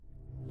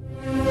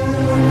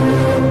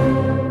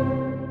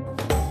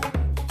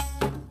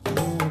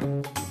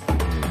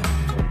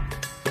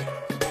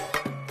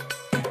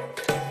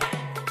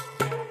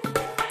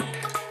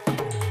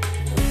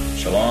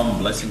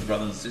Blessings,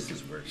 brothers and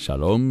sisters.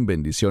 Shalom,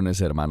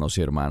 bendiciones hermanos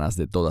y hermanas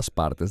de todas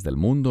partes del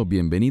mundo.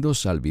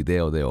 Bienvenidos al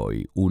video de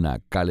hoy. Una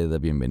cálida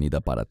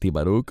bienvenida para ti,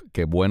 Baruch.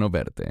 Qué bueno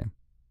verte.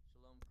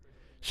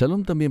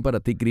 Shalom también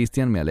para ti,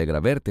 Cristian. Me alegra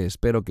verte.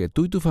 Espero que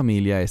tú y tu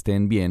familia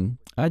estén bien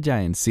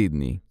allá en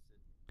Sydney.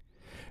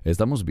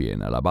 Estamos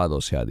bien,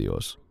 alabado sea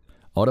Dios.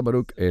 Ahora,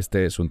 Baruch,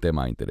 este es un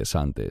tema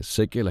interesante.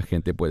 Sé que la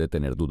gente puede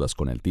tener dudas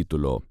con el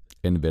título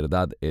 ¿En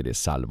verdad eres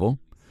salvo?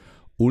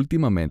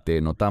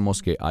 Últimamente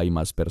notamos que hay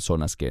más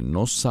personas que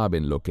no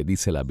saben lo que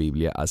dice la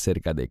Biblia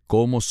acerca de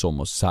cómo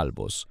somos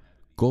salvos,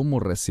 cómo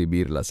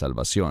recibir la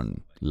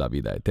salvación, la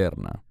vida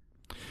eterna.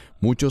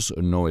 Muchos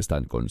no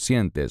están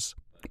conscientes.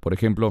 Por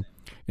ejemplo,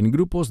 en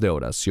grupos de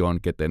oración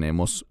que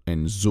tenemos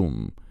en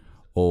Zoom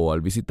o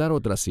al visitar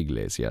otras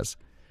iglesias,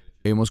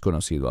 hemos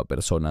conocido a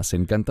personas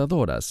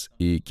encantadoras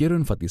y quiero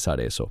enfatizar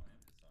eso.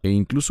 E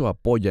incluso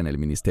apoyan el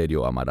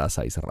ministerio Amarás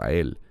a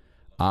Israel.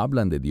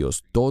 Hablan de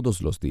Dios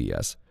todos los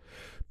días.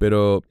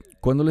 Pero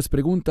cuando les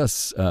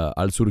preguntas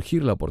al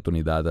surgir la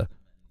oportunidad,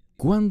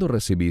 ¿cuándo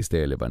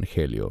recibiste el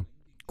Evangelio?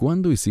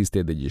 ¿Cuándo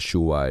hiciste de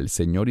Yeshua el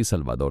Señor y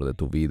Salvador de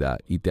tu vida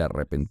y te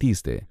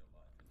arrepentiste?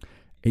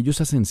 Ellos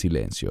hacen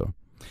silencio,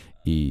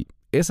 y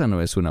esa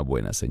no es una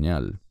buena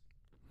señal.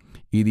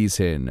 Y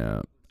dicen,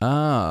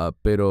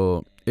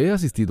 pero he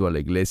asistido a la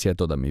iglesia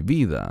toda mi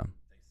vida.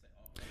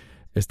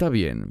 Está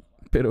bien,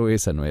 pero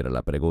esa no era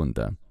la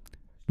pregunta.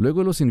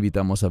 Luego los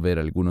invitamos a ver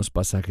algunos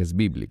pasajes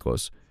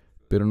bíblicos,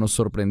 pero nos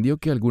sorprendió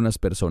que algunas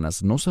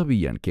personas no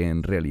sabían que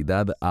en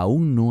realidad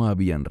aún no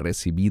habían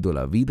recibido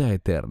la vida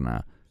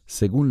eterna,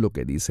 según lo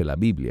que dice la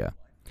Biblia.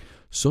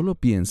 Solo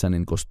piensan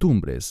en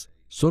costumbres,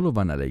 solo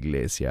van a la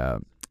iglesia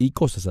y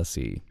cosas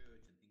así.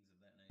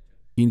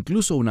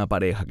 Incluso una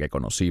pareja que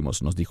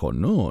conocimos nos dijo,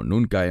 no,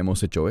 nunca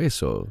hemos hecho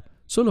eso.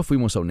 Solo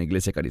fuimos a una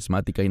iglesia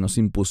carismática y nos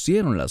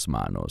impusieron las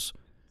manos.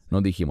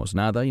 No dijimos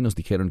nada y nos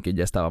dijeron que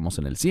ya estábamos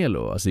en el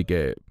cielo, así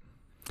que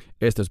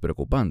esto es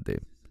preocupante.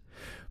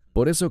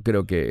 Por eso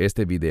creo que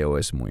este video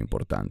es muy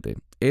importante.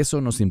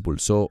 Eso nos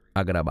impulsó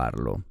a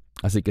grabarlo.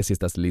 Así que si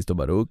estás listo,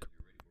 Baruch,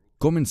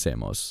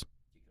 comencemos.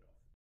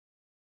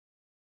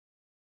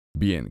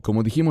 Bien,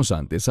 como dijimos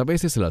antes, a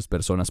veces las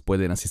personas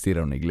pueden asistir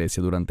a una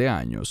iglesia durante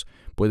años,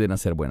 pueden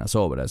hacer buenas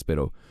obras,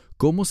 pero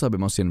 ¿cómo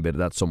sabemos si en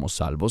verdad somos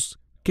salvos?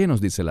 ¿Qué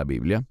nos dice la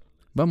Biblia?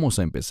 Vamos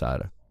a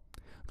empezar.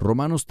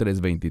 Romanos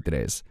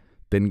 3:23.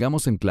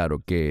 Tengamos en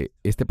claro que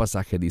este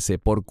pasaje dice,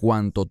 por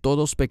cuanto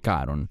todos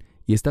pecaron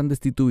y están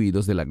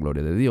destituidos de la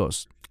gloria de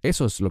Dios.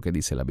 Eso es lo que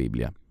dice la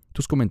Biblia.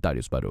 Tus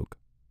comentarios, Baruch.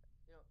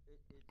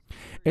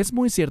 Es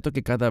muy cierto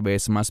que cada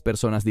vez más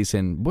personas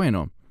dicen,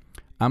 bueno,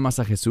 ¿amas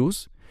a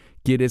Jesús?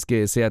 ¿Quieres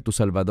que sea tu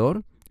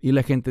Salvador? Y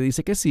la gente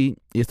dice que sí,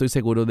 y estoy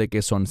seguro de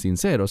que son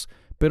sinceros,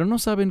 pero no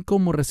saben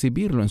cómo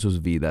recibirlo en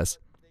sus vidas.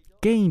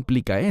 ¿Qué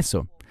implica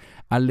eso?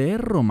 Al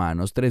leer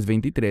Romanos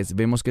 3:23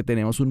 vemos que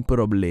tenemos un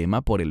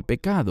problema por el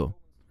pecado.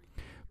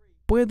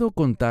 Puedo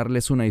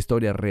contarles una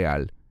historia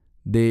real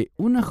de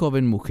una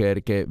joven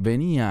mujer que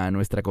venía a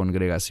nuestra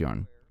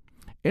congregación.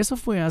 Eso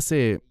fue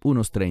hace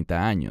unos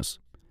 30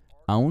 años.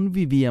 Aún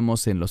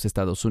vivíamos en los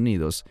Estados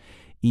Unidos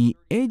y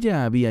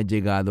ella había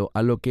llegado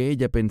a lo que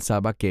ella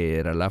pensaba que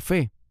era la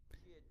fe.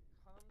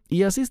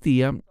 Y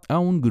asistía a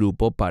un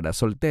grupo para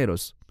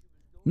solteros.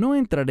 No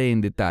entraré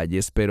en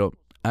detalles, pero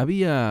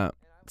había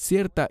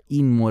cierta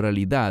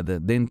inmoralidad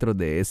dentro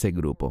de ese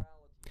grupo.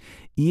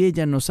 Y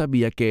ella no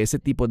sabía que ese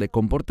tipo de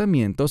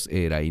comportamientos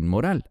era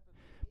inmoral.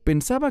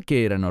 Pensaba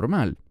que era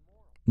normal.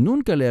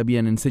 Nunca le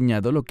habían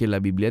enseñado lo que la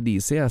Biblia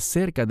dice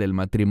acerca del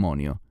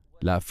matrimonio,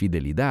 la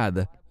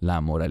fidelidad, la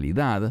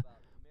moralidad,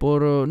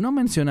 por no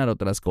mencionar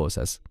otras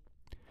cosas.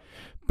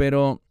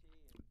 Pero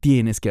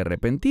tienes que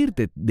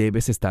arrepentirte,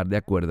 debes estar de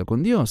acuerdo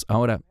con Dios.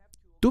 Ahora,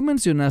 tú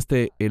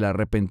mencionaste el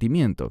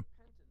arrepentimiento.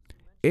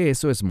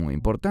 Eso es muy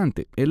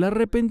importante. El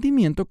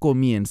arrepentimiento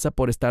comienza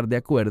por estar de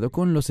acuerdo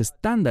con los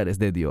estándares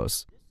de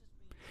Dios.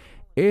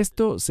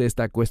 Esto se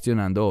está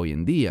cuestionando hoy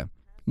en día.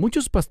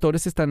 Muchos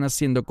pastores están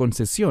haciendo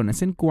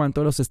concesiones en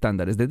cuanto a los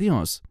estándares de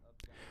Dios.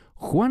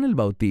 Juan el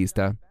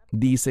Bautista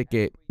dice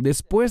que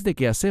después de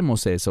que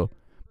hacemos eso,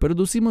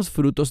 producimos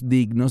frutos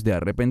dignos de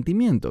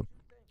arrepentimiento.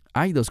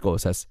 Hay dos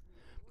cosas.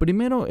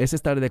 Primero es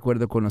estar de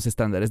acuerdo con los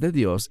estándares de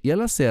Dios y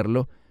al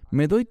hacerlo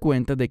me doy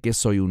cuenta de que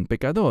soy un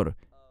pecador,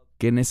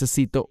 que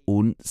necesito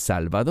un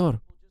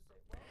Salvador.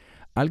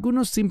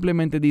 Algunos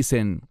simplemente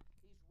dicen,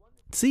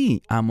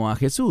 sí, amo a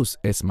Jesús,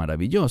 es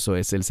maravilloso,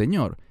 es el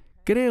Señor.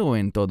 Creo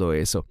en todo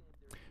eso,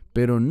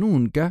 pero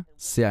nunca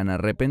se han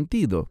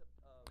arrepentido.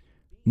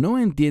 No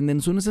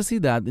entienden su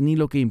necesidad ni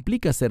lo que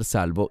implica ser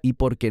salvo y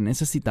por qué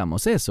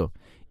necesitamos eso.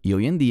 Y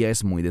hoy en día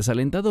es muy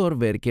desalentador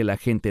ver que la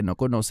gente no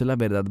conoce la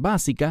verdad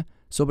básica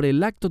sobre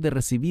el acto de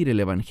recibir el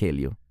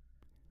Evangelio.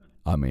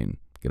 Amén.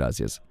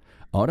 Gracias.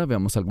 Ahora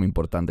veamos algo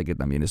importante que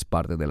también es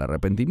parte del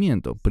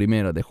arrepentimiento.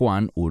 Primera de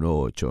Juan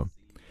 1:8.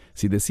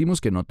 Si decimos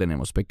que no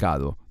tenemos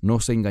pecado,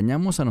 nos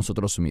engañamos a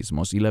nosotros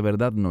mismos y la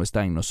verdad no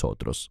está en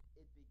nosotros.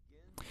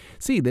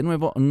 Sí, de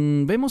nuevo,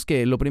 vemos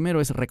que lo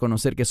primero es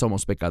reconocer que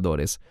somos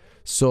pecadores.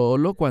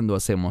 Solo cuando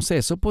hacemos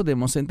eso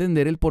podemos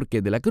entender el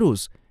porqué de la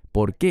cruz.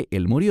 ¿Por qué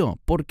Él murió?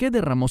 ¿Por qué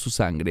derramó su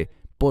sangre?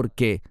 ¿Por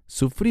qué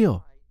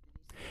sufrió?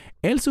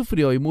 Él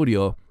sufrió y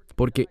murió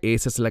porque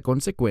esa es la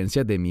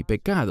consecuencia de mi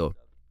pecado,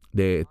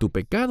 de tu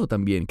pecado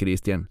también,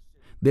 Cristian,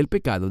 del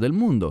pecado del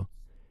mundo.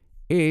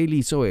 Él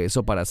hizo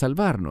eso para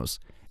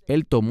salvarnos.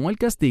 Él tomó el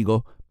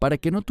castigo para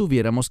que no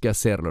tuviéramos que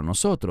hacerlo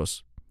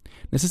nosotros.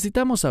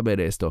 Necesitamos saber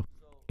esto.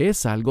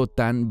 Es algo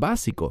tan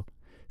básico.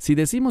 Si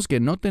decimos que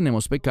no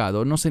tenemos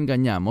pecado, nos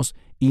engañamos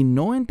y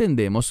no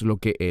entendemos lo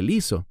que Él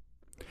hizo.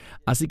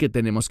 Así que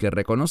tenemos que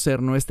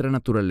reconocer nuestra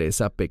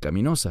naturaleza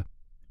pecaminosa.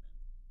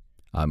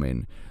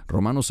 Amén.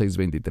 Romanos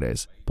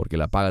 6:23. Porque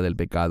la paga del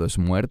pecado es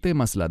muerte,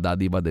 mas la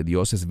dádiva de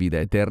Dios es vida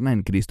eterna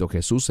en Cristo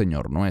Jesús,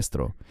 Señor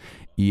nuestro.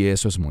 Y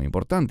eso es muy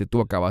importante.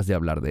 Tú acabas de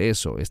hablar de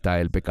eso. Está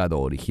el pecado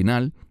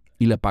original,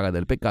 y la paga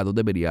del pecado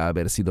debería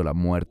haber sido la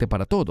muerte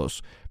para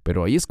todos.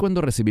 Pero ahí es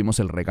cuando recibimos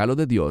el regalo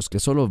de Dios que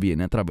solo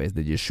viene a través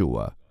de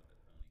Yeshua.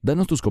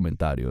 Danos tus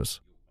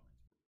comentarios.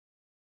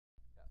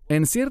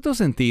 En cierto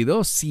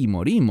sentido, sí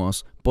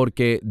morimos,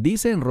 porque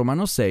dice en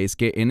Romanos 6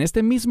 que en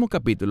este mismo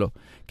capítulo,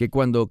 que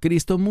cuando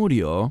Cristo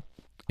murió,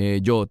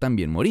 yo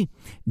también morí.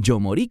 Yo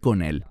morí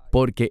con Él,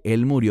 porque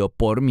Él murió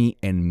por mí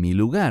en mi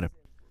lugar.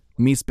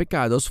 Mis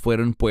pecados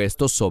fueron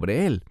puestos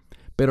sobre Él.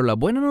 Pero la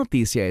buena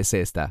noticia es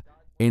esta.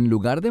 En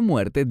lugar de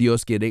muerte,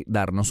 Dios quiere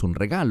darnos un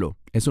regalo.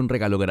 Es un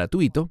regalo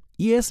gratuito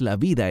y es la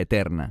vida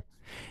eterna.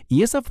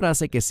 Y esa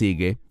frase que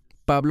sigue,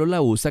 Pablo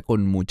la usa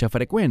con mucha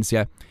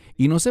frecuencia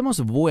y nos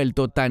hemos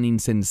vuelto tan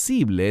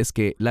insensibles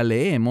que la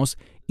leemos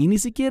y ni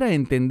siquiera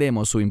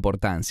entendemos su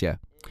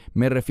importancia.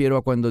 Me refiero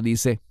a cuando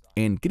dice,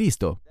 en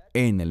Cristo,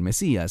 en el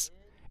Mesías.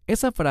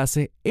 Esa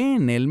frase,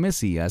 en el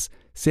Mesías,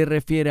 se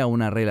refiere a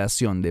una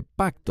relación de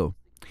pacto.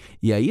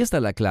 Y ahí está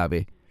la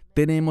clave.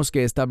 Tenemos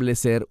que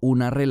establecer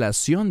una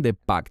relación de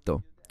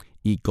pacto.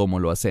 ¿Y cómo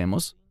lo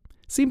hacemos?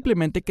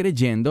 Simplemente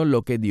creyendo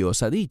lo que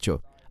Dios ha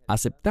dicho,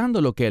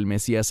 aceptando lo que el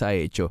Mesías ha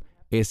hecho,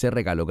 ese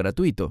regalo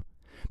gratuito.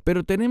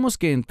 Pero tenemos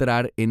que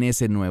entrar en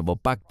ese nuevo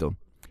pacto.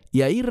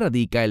 Y ahí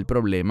radica el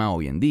problema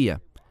hoy en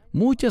día.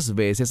 Muchas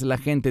veces la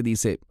gente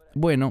dice,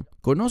 bueno,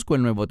 conozco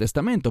el Nuevo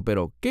Testamento,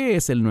 pero ¿qué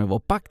es el nuevo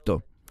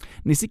pacto?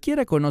 Ni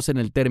siquiera conocen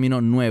el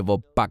término nuevo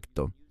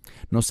pacto.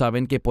 No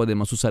saben que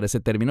podemos usar ese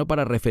término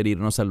para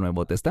referirnos al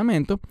Nuevo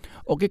Testamento,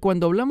 o que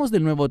cuando hablamos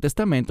del Nuevo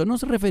Testamento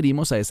nos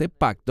referimos a ese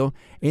pacto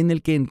en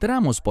el que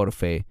entramos por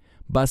fe,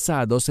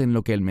 basados en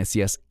lo que el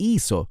Mesías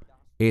hizo,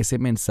 ese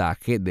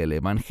mensaje del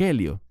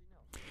Evangelio.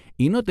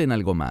 Y noten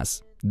algo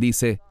más.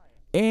 Dice,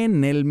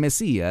 en el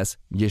Mesías,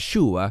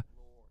 Yeshua,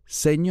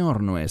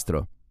 Señor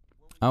nuestro.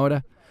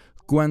 Ahora,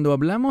 cuando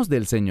hablamos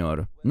del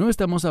Señor, no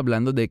estamos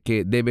hablando de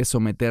que debes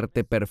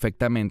someterte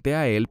perfectamente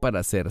a Él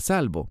para ser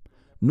salvo.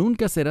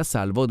 Nunca serás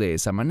salvo de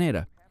esa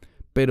manera.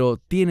 Pero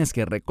tienes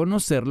que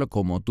reconocerlo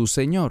como tu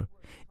Señor.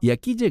 Y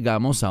aquí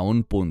llegamos a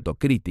un punto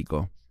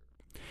crítico.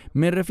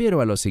 Me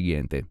refiero a lo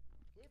siguiente.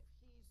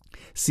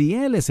 Si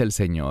Él es el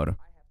Señor,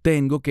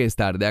 tengo que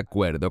estar de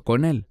acuerdo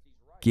con Él.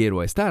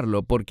 Quiero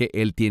estarlo porque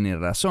Él tiene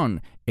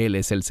razón. Él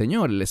es el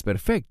Señor, Él es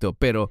perfecto,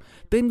 pero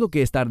tengo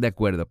que estar de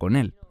acuerdo con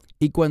Él.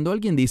 Y cuando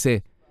alguien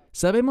dice,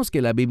 sabemos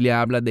que la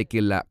Biblia habla de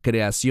que la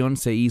creación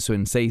se hizo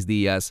en 6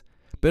 días,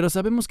 pero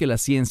sabemos que la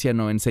ciencia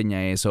no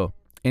enseña eso.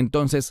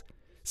 Entonces,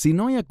 si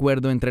no hay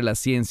acuerdo entre la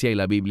ciencia y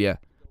la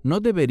Biblia, ¿no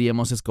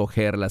deberíamos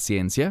escoger la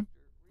ciencia?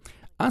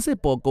 Hace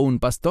poco un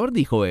pastor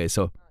dijo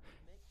eso.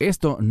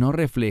 Esto no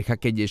refleja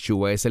que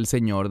Yeshua es el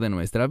Señor de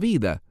nuestra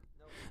vida.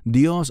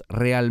 Dios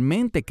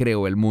realmente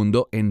creó el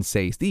mundo en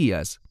 6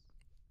 días.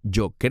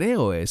 Yo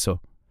creo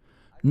eso.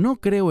 No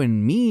creo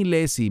en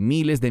miles y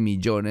miles de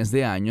millones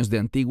de años de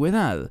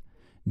antigüedad.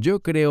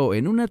 Yo creo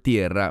en una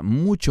tierra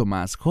mucho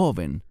más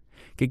joven,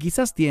 que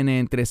quizás tiene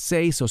entre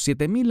 6 o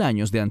 7 mil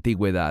años de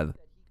antigüedad.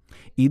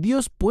 Y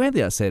Dios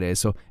puede hacer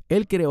eso.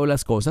 Él creó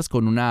las cosas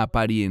con una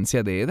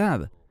apariencia de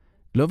edad.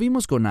 Lo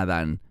vimos con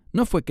Adán.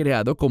 No fue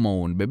creado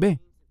como un bebé.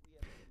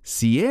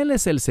 Si Él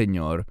es el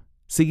Señor,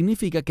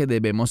 significa que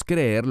debemos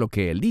creer lo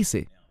que Él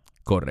dice.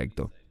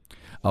 Correcto.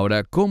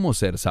 Ahora, ¿cómo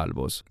ser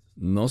salvos?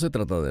 No se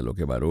trata de lo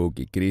que Baruch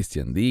y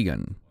Christian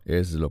digan,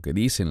 es lo que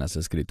dicen las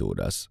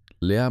Escrituras.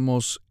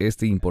 Leamos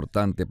este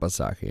importante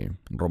pasaje,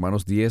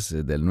 Romanos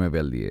 10, del 9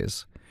 al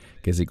 10,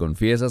 que si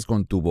confiesas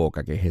con tu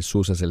boca que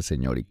Jesús es el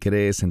Señor y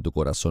crees en tu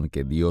corazón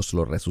que Dios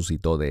lo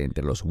resucitó de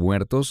entre los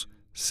muertos,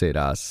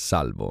 serás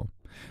salvo.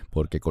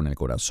 Porque con el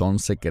corazón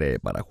se cree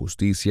para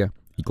justicia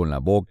y con la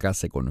boca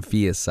se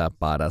confiesa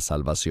para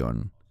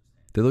salvación.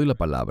 Te doy la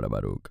palabra,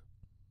 Baruch.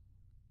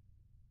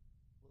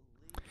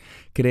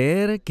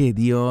 Creer que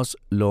Dios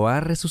lo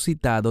ha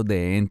resucitado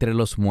de entre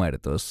los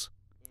muertos.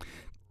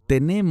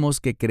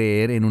 Tenemos que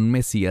creer en un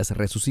Mesías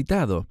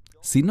resucitado.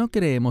 Si no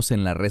creemos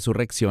en la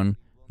resurrección,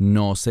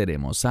 no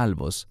seremos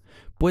salvos.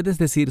 Puedes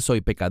decir,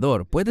 soy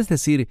pecador. Puedes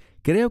decir,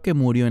 creo que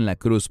murió en la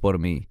cruz por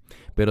mí.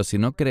 Pero si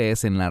no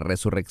crees en la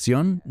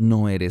resurrección,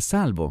 no eres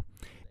salvo.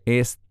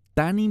 Es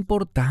tan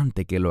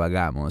importante que lo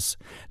hagamos.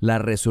 La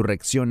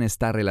resurrección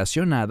está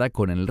relacionada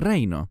con el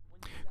reino.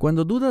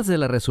 Cuando dudas de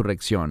la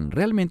resurrección,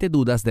 realmente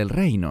dudas del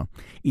reino.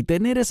 Y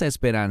tener esa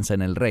esperanza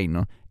en el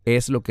reino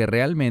es lo que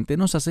realmente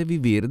nos hace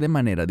vivir de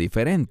manera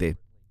diferente.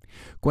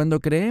 Cuando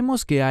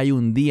creemos que hay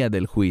un día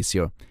del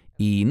juicio,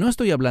 y no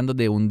estoy hablando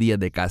de un día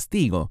de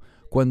castigo,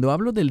 cuando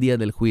hablo del día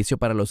del juicio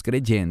para los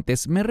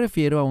creyentes, me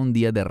refiero a un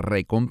día de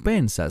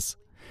recompensas.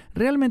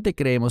 ¿Realmente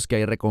creemos que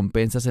hay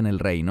recompensas en el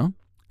reino?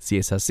 Si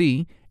es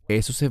así,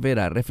 eso se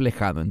verá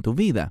reflejado en tu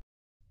vida.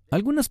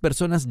 Algunas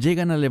personas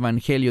llegan al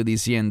Evangelio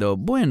diciendo,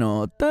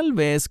 bueno, tal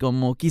vez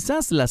como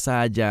quizás las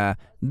haya,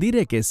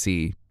 diré que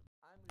sí.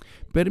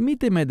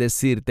 Permíteme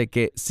decirte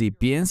que si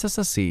piensas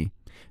así,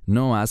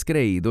 no has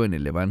creído en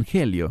el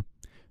Evangelio.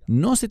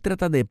 No se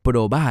trata de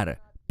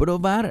probar.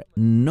 Probar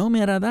no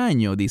me hará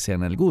daño,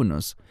 dicen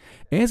algunos.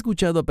 He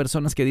escuchado a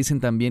personas que dicen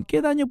también,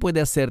 ¿qué daño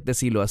puede hacerte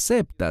si lo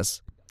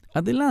aceptas?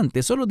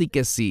 Adelante, solo di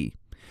que sí.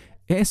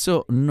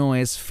 Eso no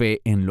es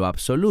fe en lo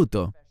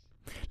absoluto.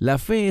 La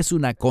fe es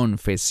una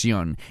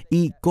confesión,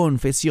 y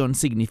confesión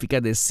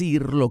significa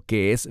decir lo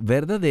que es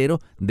verdadero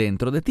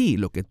dentro de ti,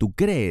 lo que tú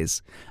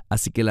crees.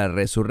 Así que la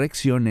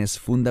resurrección es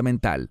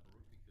fundamental.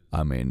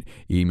 Amén.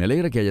 Y me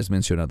alegra que hayas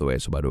mencionado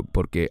eso, Baruch,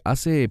 porque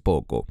hace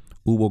poco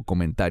hubo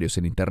comentarios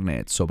en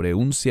Internet sobre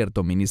un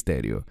cierto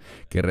ministerio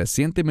que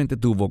recientemente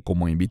tuvo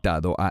como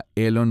invitado a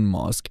Elon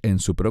Musk en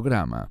su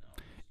programa.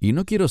 Y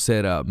no quiero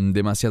ser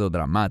demasiado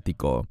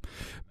dramático,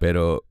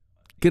 pero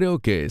creo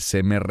que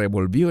se me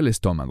revolvió el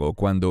estómago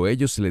cuando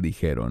ellos le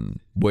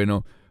dijeron,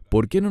 bueno,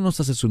 ¿por qué no nos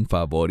haces un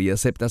favor y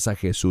aceptas a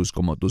Jesús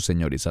como tu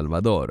Señor y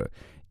Salvador?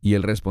 Y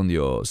él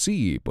respondió,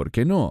 sí, ¿por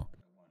qué no?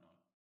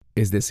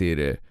 Es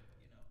decir,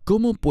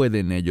 ¿cómo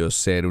pueden ellos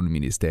ser un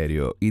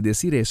ministerio y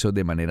decir eso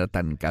de manera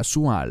tan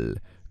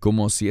casual,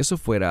 como si eso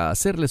fuera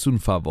hacerles un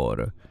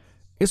favor?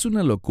 Es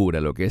una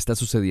locura lo que está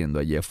sucediendo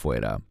allí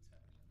afuera.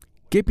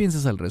 ¿Qué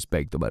piensas al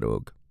respecto,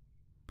 Baruch?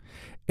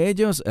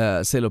 Ellos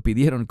se lo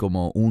pidieron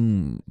como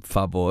un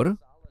favor.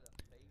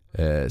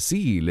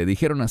 Sí, le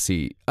dijeron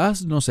así,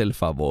 haznos el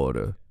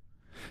favor.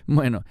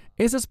 Bueno,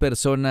 esas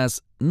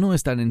personas no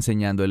están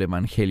enseñando el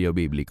evangelio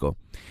bíblico.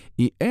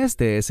 Y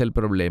este es el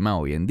problema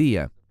hoy en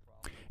día.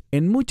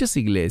 En muchas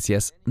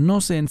iglesias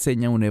no se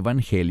enseña un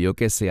evangelio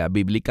que sea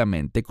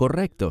bíblicamente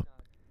correcto.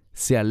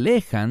 Se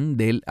alejan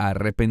del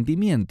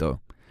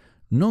arrepentimiento.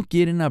 No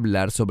quieren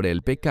hablar sobre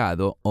el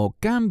pecado o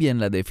cambian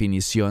la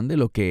definición de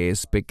lo que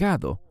es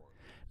pecado.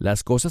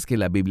 Las cosas que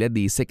la Biblia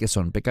dice que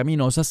son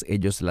pecaminosas,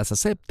 ellos las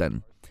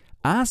aceptan.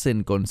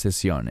 Hacen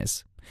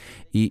concesiones.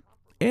 Y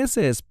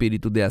ese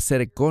espíritu de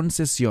hacer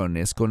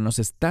concesiones con los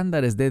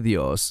estándares de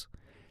Dios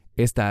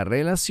está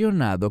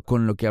relacionado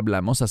con lo que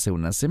hablamos hace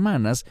unas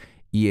semanas,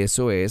 y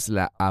eso es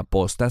la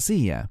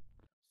apostasía.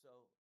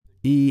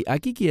 Y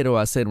aquí quiero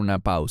hacer una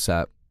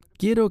pausa.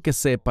 Quiero que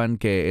sepan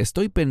que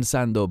estoy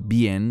pensando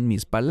bien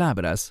mis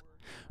palabras.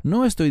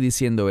 No estoy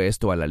diciendo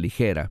esto a la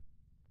ligera.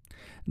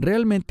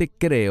 Realmente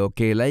creo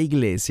que la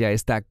iglesia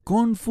está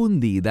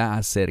confundida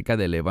acerca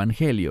del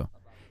Evangelio,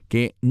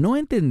 que no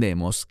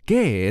entendemos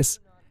qué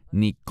es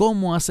ni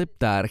cómo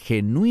aceptar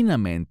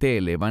genuinamente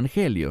el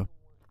Evangelio.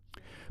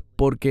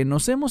 Porque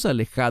nos hemos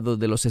alejado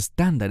de los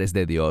estándares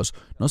de Dios,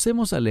 nos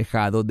hemos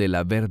alejado de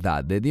la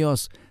verdad de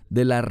Dios,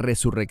 de la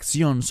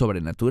resurrección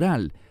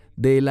sobrenatural,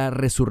 de la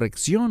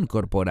resurrección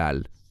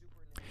corporal.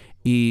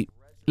 Y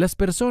las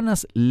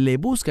personas le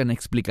buscan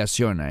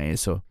explicación a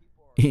eso.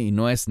 Y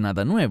no es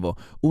nada nuevo.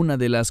 Una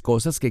de las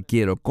cosas que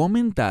quiero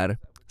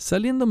comentar,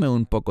 saliéndome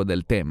un poco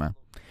del tema,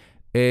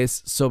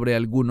 es sobre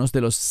algunos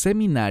de los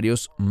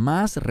seminarios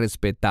más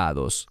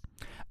respetados.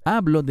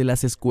 Hablo de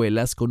las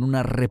escuelas con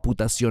una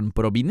reputación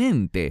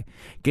prominente,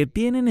 que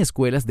tienen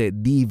escuelas de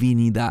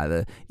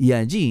divinidad, y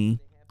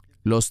allí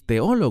los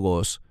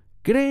teólogos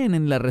creen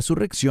en la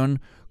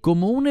resurrección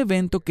como un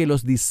evento que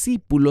los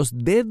discípulos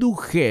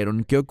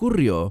dedujeron que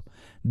ocurrió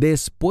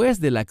después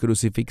de la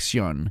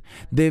crucifixión,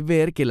 de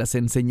ver que las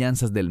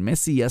enseñanzas del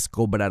Mesías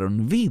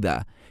cobraron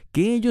vida,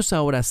 que ellos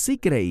ahora sí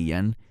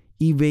creían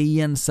y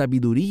veían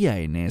sabiduría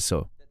en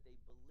eso.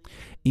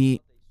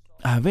 Y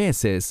a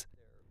veces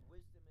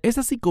es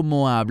así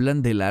como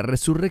hablan de la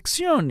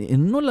resurrección,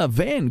 no la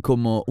ven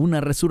como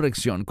una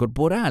resurrección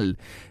corporal.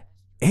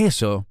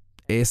 Eso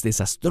es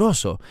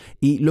desastroso,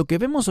 y lo que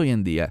vemos hoy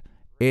en día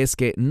es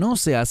que no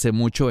se hace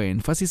mucho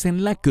énfasis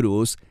en la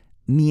cruz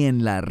ni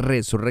en la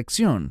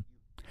resurrección.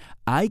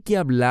 Hay que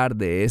hablar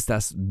de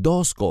estas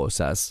dos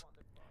cosas.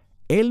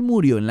 Él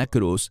murió en la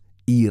cruz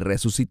y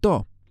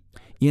resucitó.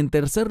 Y en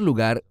tercer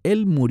lugar,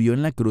 Él murió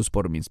en la cruz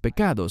por mis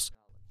pecados.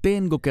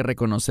 Tengo que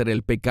reconocer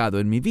el pecado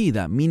en mi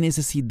vida, mi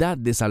necesidad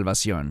de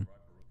salvación.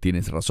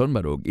 Tienes razón,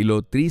 Baruch, y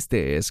lo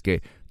triste es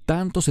que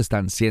tantos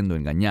están siendo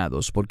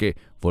engañados porque,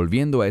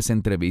 volviendo a esa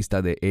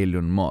entrevista de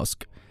Elon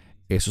Musk,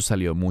 eso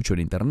salió mucho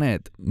en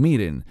Internet.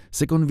 Miren,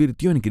 se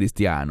convirtió en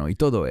cristiano y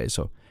todo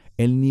eso.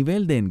 El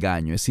nivel de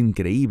engaño es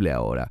increíble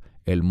ahora.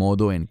 El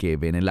modo en que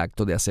ven el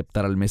acto de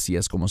aceptar al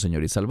Mesías como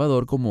Señor y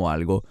Salvador como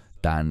algo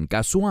tan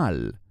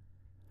casual.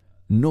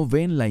 No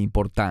ven la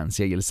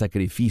importancia y el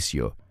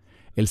sacrificio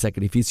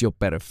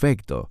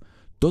perfecto,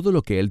 todo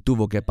lo que Él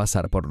tuvo que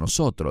pasar por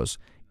nosotros.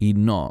 Y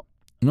no,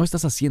 No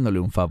estás haciéndole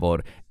un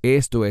favor.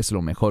 Esto es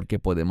lo mejor que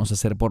podemos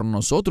hacer por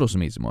nosotros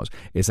mismos.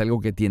 Es algo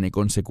que tiene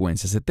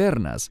consecuencias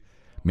eternas.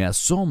 Me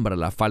asombra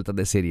la falta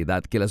de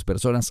seriedad que las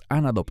personas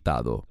han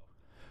adoptado.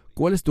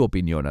 ¿Cuál es tu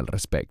opinión al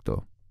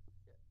respecto?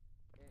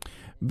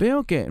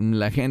 Veo que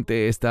la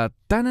gente está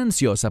tan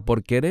ansiosa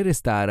por querer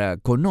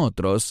estar con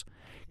otros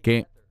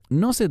que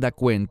no se da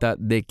cuenta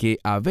de que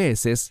a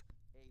veces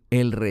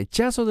el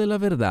rechazo de la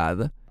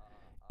verdad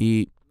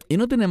y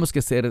no tenemos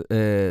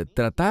que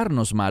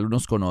tratarnos mal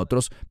unos con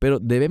otros, pero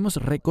debemos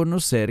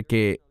reconocer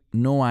que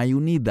no hay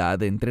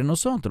unidad entre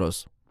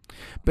nosotros.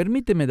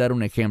 Permíteme dar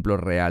un ejemplo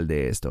real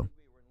de esto.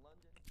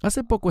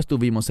 Hace poco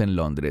estuvimos en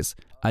Londres.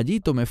 Allí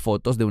tomé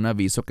fotos de un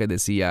aviso que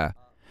decía: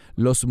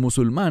 los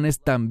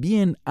musulmanes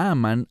también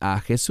aman a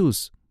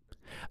Jesús.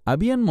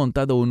 Habían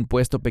montado un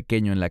puesto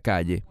pequeño en la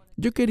calle.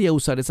 Yo quería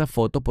usar esa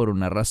foto por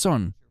una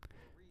razón.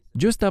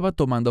 Yo estaba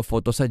tomando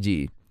fotos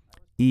allí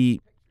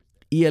y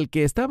el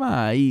que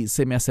estaba ahí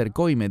se me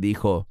acercó y me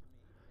dijo: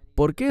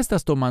 ¿por qué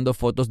estás tomando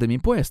fotos de mi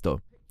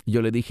puesto? Y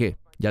yo le dije: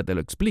 ya te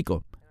lo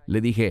explico.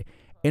 Le dije: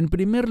 en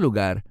primer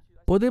lugar,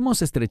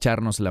 ¿podemos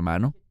estrecharnos la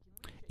mano?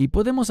 Y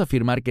podemos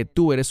afirmar que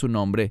tú eres un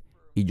hombre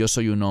y yo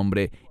soy un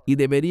hombre y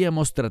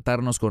deberíamos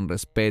tratarnos con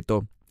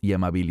respeto y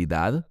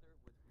amabilidad.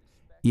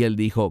 Y él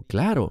dijo: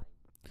 claro.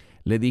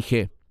 Le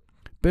dije: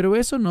 pero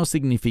eso no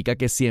significa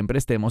que siempre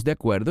estemos de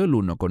acuerdo el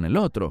uno con el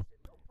otro.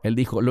 Él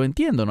dijo: lo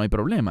entiendo, no hay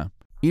problema.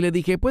 Y le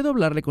dije: ¿puedo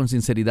hablarle con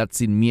sinceridad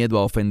sin miedo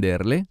a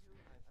ofenderle?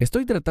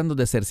 Estoy tratando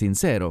de ser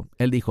sincero.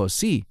 Él dijo: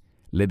 sí.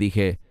 Le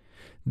dije: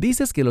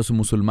 dices que los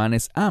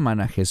musulmanes aman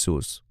a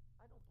Jesús.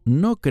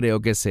 No creo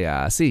que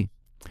sea así,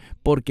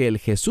 porque el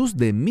Jesús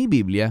de mi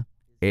Biblia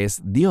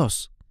es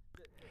Dios.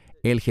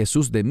 El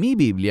Jesús de mi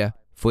Biblia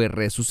fue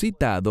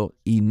resucitado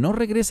y no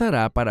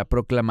regresará para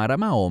proclamar a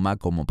Mahoma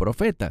como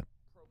profeta.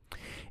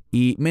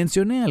 Y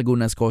mencioné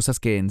algunas cosas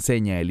que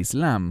enseña el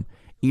Islam,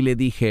 y le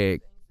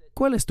dije: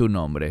 ¿cuál es tu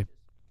nombre?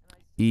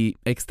 Y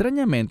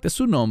extrañamente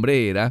su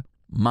nombre era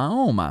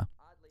Mahoma.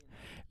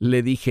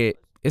 Le dije: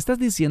 ¿estás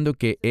diciendo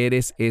que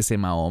eres ese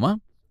Mahoma?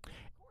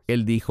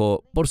 Él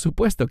dijo: por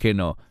supuesto que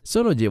no,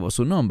 solo llevo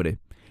su nombre.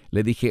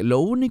 Le dije: lo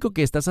único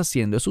que estás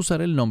haciendo es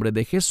usar el nombre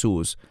de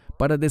Jesús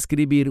para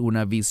describir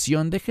una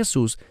visión de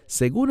Jesús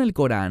según el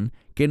Corán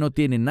que no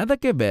tiene nada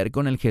que ver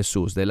con el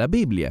Jesús de la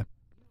Biblia.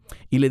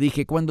 Y le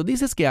dije: cuando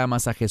dices que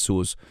amas a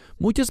Jesús,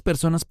 muchas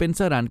personas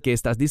pensarán que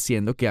estás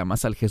diciendo que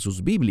amas al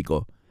Jesús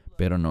bíblico,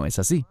 pero no es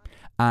así.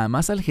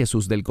 Amas al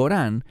Jesús del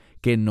Corán,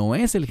 que no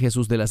es el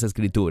Jesús de las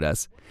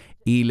Escrituras.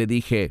 Y le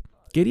dije: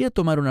 quería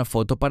tomar una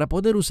foto para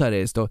poder usar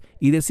esto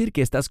y decir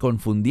que estás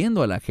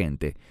confundiendo a la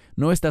gente.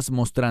 No estás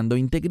mostrando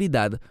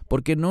integridad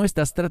porque no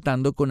estás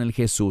tratando con el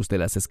Jesús de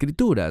las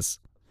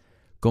Escrituras.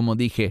 Como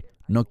dije,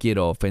 no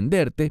quiero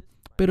ofenderte,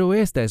 pero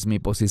esta es mi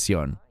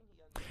posición.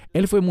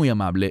 Él fue muy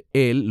amable,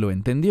 él lo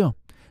entendió.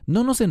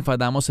 No nos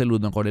enfadamos el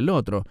uno con el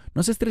otro,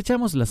 nos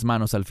estrechamos las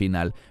manos al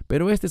final,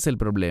 pero este es el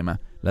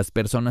problema. Las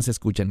personas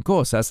escuchan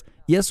cosas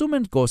y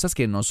asumen cosas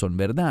que no son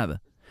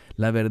verdad.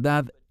 La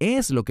verdad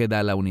es lo que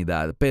da la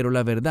unidad, pero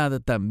la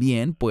verdad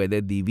también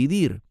puede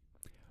dividir.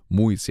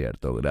 Muy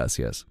cierto,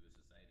 gracias.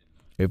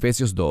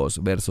 Efesios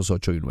 2, versos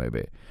 8 y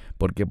 9.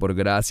 Porque por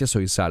gracia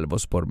sois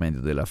salvos por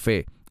medio de la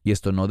fe, y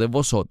esto no de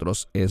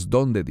vosotros, es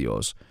don de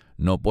Dios,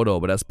 no por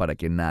obras para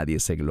que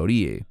nadie se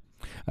gloríe.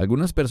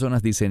 Algunas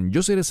personas dicen: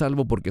 yo seré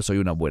salvo porque soy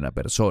una buena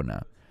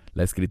persona.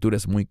 La Escritura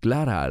es muy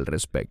clara al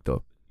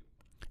respecto.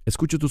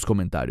 Escucho tus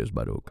comentarios,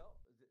 Baruch.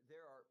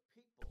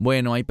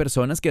 Bueno, hay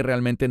personas que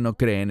realmente no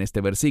creen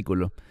este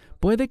versículo.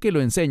 Puede que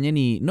lo enseñen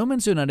y no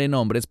mencionaré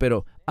nombres,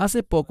 pero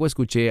hace poco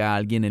escuché a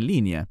alguien en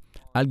línea,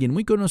 alguien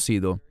muy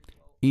conocido,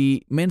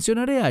 y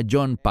mencionaré a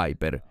John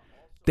Piper.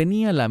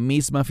 Tenía la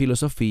misma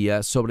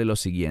filosofía sobre lo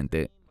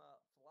siguiente.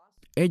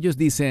 Ellos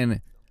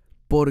dicen: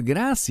 por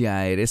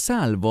gracia eres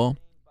salvo,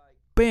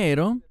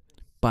 pero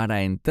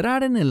para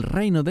entrar en el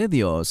reino de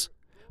Dios,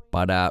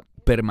 para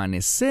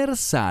permanecer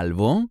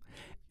salvo,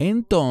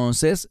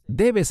 entonces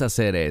debes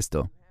hacer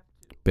esto.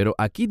 Pero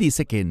aquí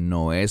dice que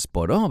no es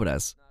por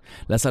obras.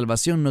 La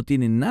salvación no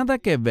tiene nada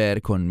que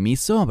ver con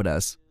mis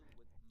obras.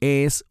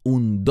 Es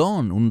un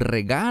don, un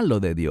regalo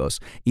de Dios,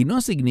 y no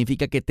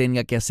significa que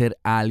tenga que hacer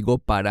algo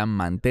para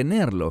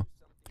mantenerlo.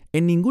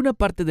 En ninguna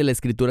parte de la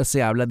Escritura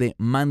se habla de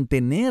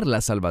mantener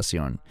la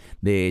salvación.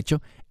 De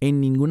hecho,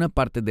 en ninguna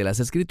parte de las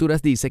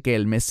Escrituras dice que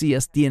el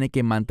Mesías tiene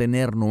que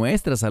mantener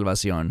nuestra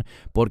salvación,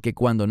 porque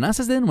cuando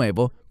naces de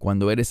nuevo,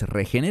 cuando eres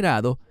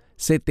regenerado,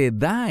 se te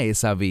da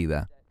esa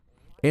vida.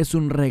 Es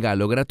un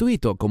regalo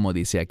gratuito, como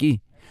dice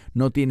aquí.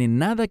 No tiene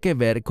nada que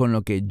ver con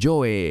lo que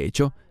yo he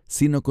hecho,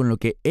 sino con lo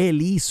que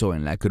Él hizo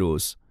en la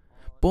cruz.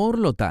 Por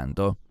lo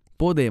tanto,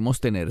 podemos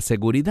tener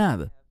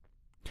seguridad.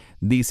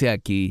 Dice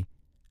aquí: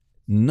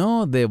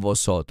 no de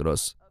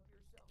vosotros.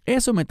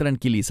 Eso me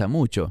tranquiliza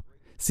mucho.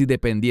 Si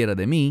dependiera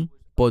de mí,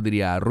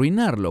 podría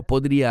arruinarlo,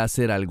 podría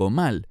hacer algo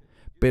mal,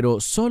 pero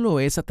solo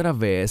es a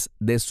través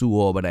de su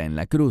obra en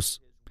la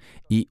cruz.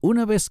 Y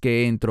una vez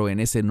que entro en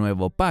ese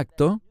nuevo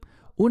pacto,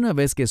 una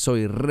vez que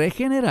soy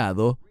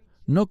regenerado,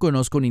 No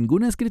conozco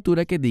ninguna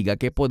escritura que diga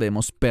que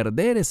podemos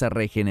perder esa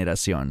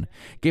regeneración,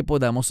 que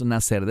podamos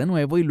nacer de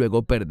nuevo y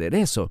luego perder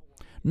eso.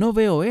 No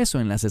veo eso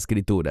en las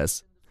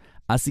escrituras.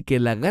 Así que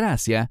la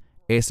gracia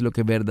es lo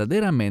que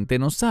verdaderamente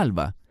nos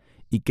salva.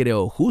 Y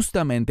creo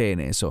justamente en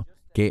eso,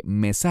 que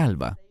me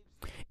salva.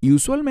 Y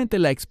usualmente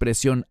la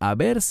expresión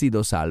haber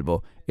sido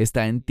salvo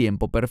está en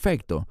tiempo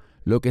perfecto,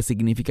 lo que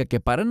significa que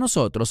para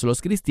nosotros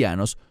los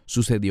cristianos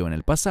sucedió en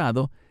el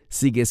pasado,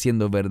 sigue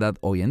siendo verdad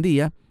hoy en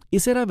día y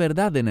será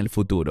verdad en el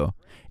futuro.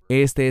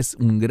 Este es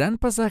un gran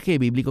pasaje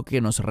bíblico que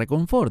nos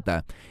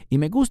reconforta, y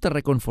me gusta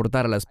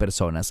reconfortar a las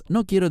personas.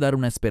 No quiero dar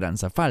una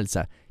esperanza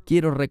falsa,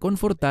 quiero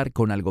reconfortar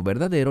con algo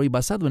verdadero y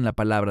basado en la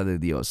palabra de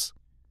Dios.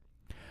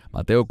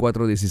 Mateo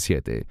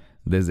 4:17.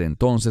 Desde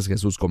entonces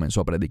Jesús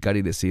comenzó a predicar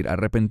y decir,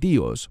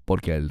 arrepentíos,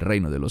 porque el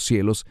reino de los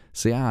cielos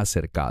se ha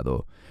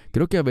acercado.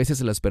 Creo que a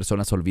veces las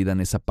personas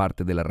olvidan esa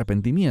parte del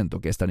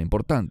arrepentimiento que es tan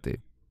importante.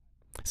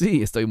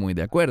 Sí, estoy muy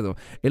de acuerdo.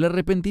 El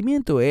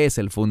arrepentimiento es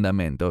el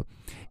fundamento.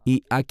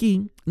 Y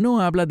aquí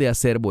no habla de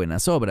hacer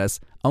buenas obras,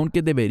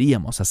 aunque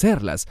deberíamos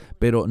hacerlas,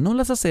 pero no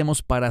las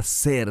hacemos para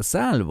ser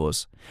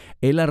salvos.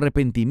 El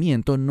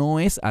arrepentimiento no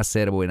es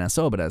hacer buenas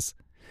obras.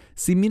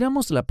 Si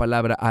miramos la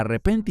palabra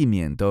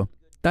arrepentimiento,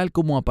 tal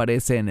como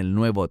aparece en el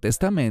Nuevo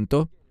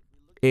Testamento,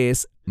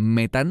 es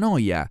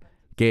metanoia,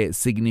 que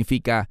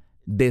significa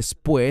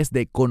después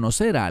de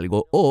conocer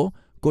algo o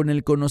con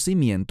el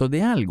conocimiento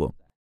de algo.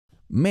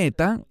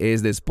 Meta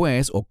es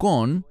después o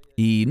con,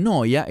 y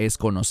noia es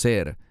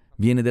conocer.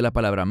 Viene de la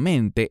palabra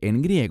mente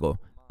en griego.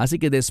 Así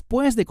que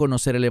después de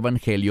conocer el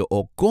Evangelio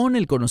o con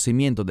el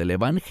conocimiento del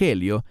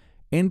Evangelio,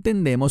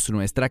 entendemos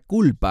nuestra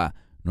culpa,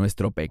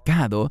 nuestro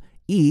pecado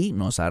y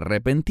nos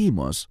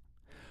arrepentimos.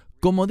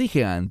 Como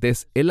dije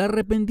antes, el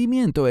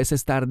arrepentimiento es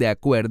estar de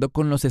acuerdo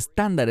con los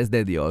estándares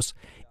de Dios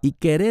y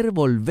querer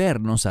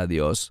volvernos a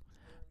Dios.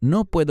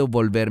 No puedo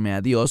volverme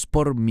a Dios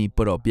por mi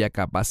propia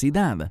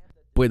capacidad.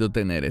 Puedo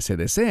tener ese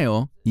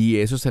deseo, y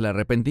eso es el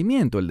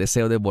arrepentimiento, el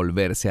deseo de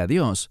volverse a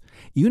Dios.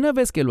 Y una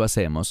vez que lo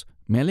hacemos,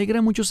 me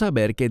alegra mucho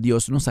saber que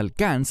Dios nos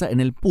alcanza en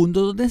el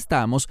punto donde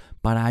estamos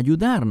para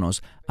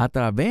ayudarnos a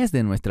través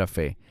de nuestra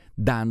fe,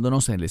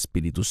 dándonos el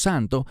Espíritu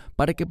Santo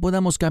para que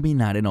podamos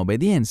caminar en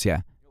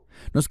obediencia.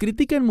 Nos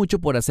critican mucho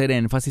por hacer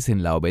énfasis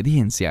en la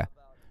obediencia.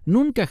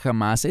 Nunca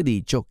jamás he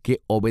dicho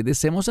que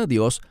obedecemos a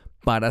Dios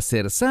para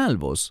ser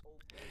salvos.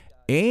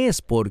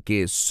 Es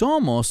porque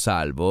somos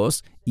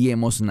salvos y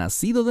hemos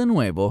nacido de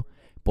nuevo,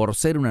 por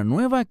ser una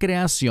nueva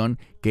creación,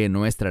 que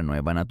nuestra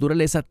nueva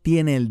naturaleza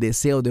tiene el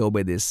deseo de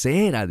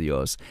obedecer a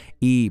Dios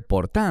y,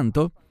 por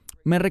tanto,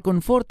 me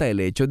reconforta el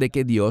hecho de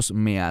que Dios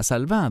me ha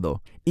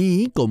salvado.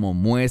 Y como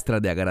muestra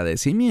de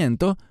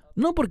agradecimiento,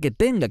 no porque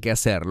tenga que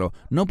hacerlo,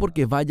 no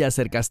porque vaya a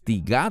ser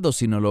castigado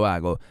si no lo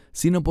hago,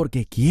 sino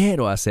porque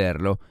quiero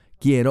hacerlo,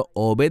 quiero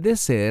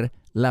obedecer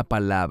la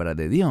palabra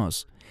de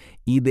Dios.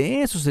 Y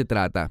de eso se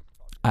trata.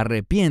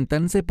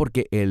 Arrepiéntanse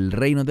porque el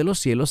reino de los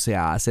cielos se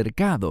ha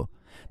acercado.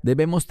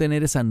 Debemos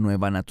tener esa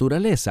nueva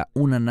naturaleza,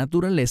 una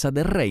naturaleza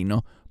de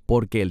reino,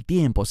 porque el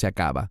tiempo se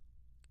acaba.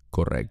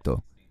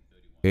 Correcto.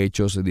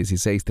 Hechos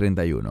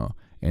 16:31.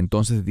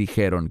 Entonces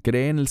dijeron,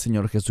 cree en el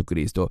Señor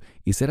Jesucristo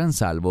y serán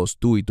salvos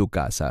tú y tu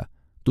casa.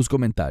 Tus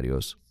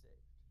comentarios.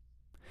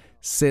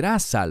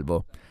 Serás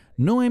salvo.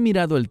 No he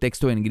mirado el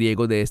texto en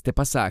griego de este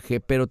pasaje,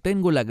 pero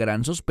tengo la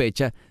gran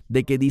sospecha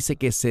de que dice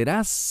que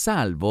serás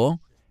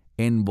salvo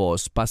en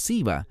voz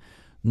pasiva.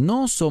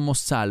 No somos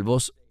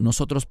salvos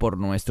nosotros por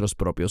nuestros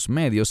propios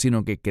medios,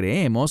 sino que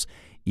creemos,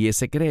 y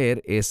ese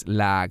creer es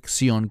la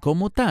acción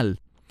como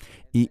tal.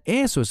 Y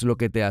eso es lo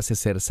que te hace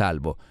ser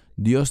salvo.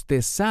 Dios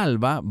te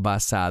salva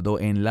basado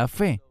en la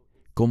fe,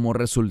 como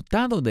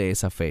resultado de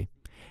esa fe.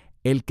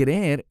 El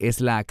creer es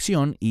la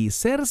acción y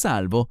ser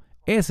salvo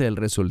es el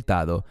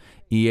resultado.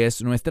 Y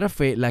es nuestra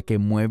fe la que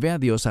mueve a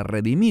Dios a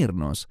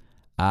redimirnos,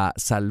 a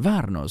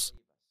salvarnos.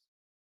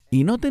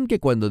 Y noten que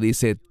cuando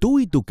dice tú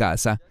y tu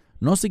casa,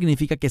 no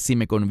significa que si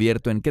me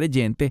convierto en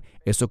creyente,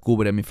 eso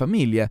cubre a mi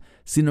familia,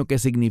 sino que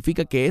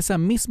significa que esa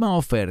misma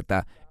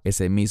oferta,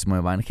 ese mismo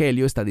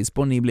evangelio está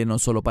disponible no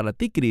solo para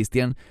ti,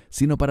 Cristian,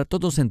 sino para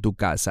todos en tu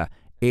casa.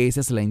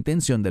 Esa es la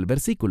intención del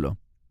versículo.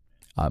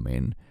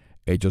 Amén.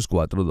 Hechos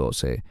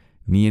 4:12.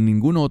 Ni en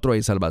ningún otro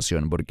hay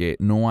salvación, porque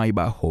no hay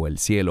bajo el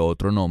cielo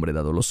otro nombre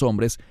dado a los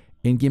hombres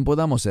en quien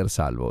podamos ser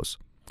salvos.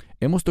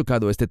 Hemos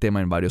tocado este tema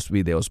en varios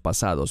videos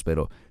pasados,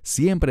 pero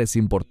siempre es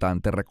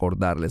importante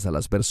recordarles a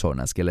las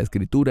personas que la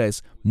Escritura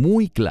es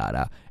muy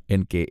clara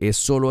en que es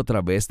solo a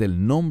través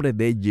del nombre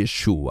de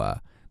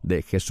Yeshua,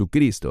 de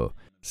Jesucristo.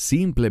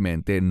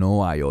 Simplemente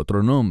no hay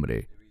otro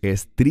nombre.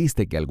 Es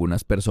triste que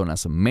algunas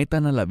personas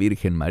metan a la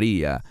Virgen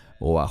María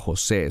o a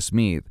José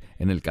Smith,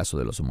 en el caso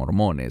de los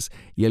mormones,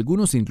 y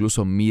algunos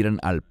incluso miran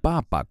al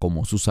Papa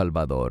como su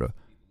Salvador.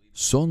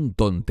 Son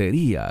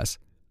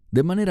tonterías.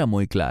 De manera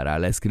muy clara,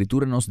 la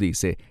Escritura nos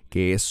dice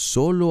que es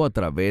solo a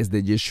través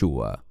de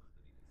Yeshua.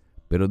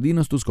 Pero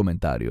dinos tus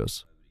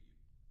comentarios.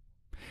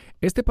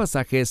 Este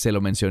pasaje se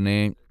lo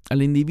mencioné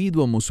al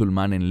individuo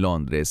musulmán en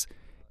Londres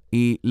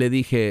y le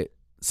dije,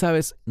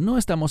 ¿sabes? No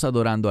estamos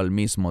adorando al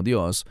mismo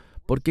Dios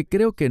porque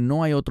creo que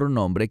no hay otro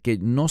nombre que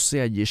no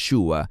sea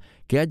Yeshua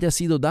que haya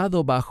sido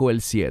dado bajo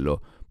el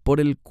cielo, por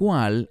el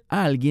cual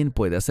alguien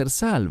pueda ser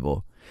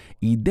salvo,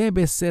 y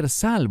debe ser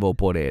salvo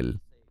por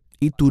él.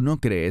 Y tú no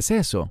crees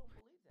eso.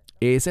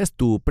 Esa es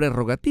tu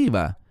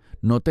prerrogativa.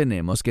 No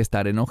tenemos que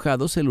estar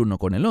enojados el uno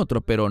con el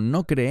otro, pero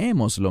no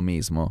creemos lo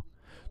mismo.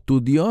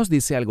 Tu Dios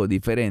dice algo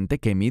diferente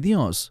que mi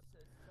Dios.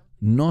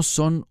 No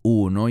son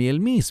uno y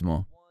el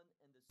mismo.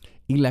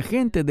 Y la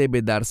gente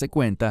debe darse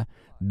cuenta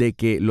de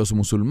que los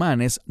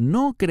musulmanes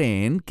no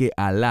creen que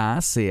Alá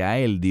sea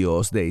el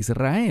Dios de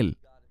Israel.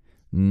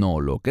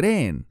 No lo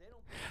creen.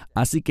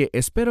 Así que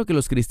espero que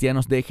los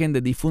cristianos dejen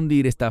de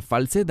difundir esta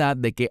falsedad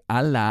de que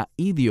Alá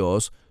y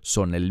Dios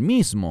son el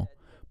mismo,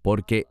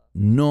 porque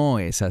no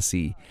es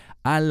así.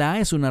 Alá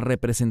es una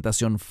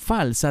representación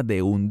falsa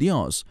de un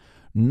Dios.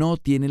 No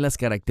tiene las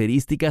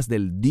características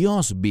del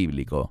Dios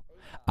bíblico.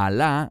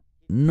 Alá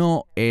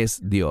no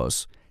es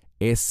Dios.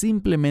 Es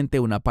simplemente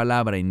una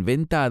palabra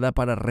inventada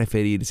para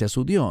referirse a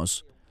su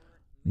Dios,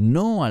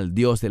 no al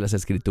Dios de las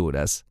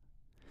Escrituras.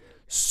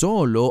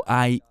 Solo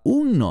hay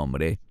un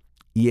nombre,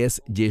 y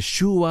es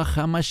Yeshua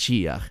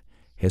HaMashiach,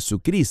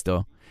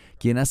 Jesucristo,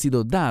 quien ha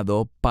sido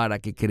dado para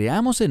que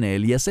creamos en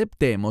Él y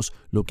aceptemos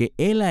lo que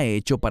Él ha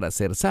hecho para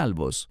ser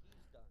salvos.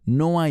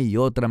 No hay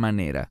otra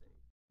manera.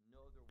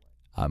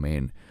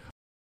 Amén.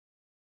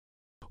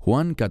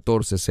 Juan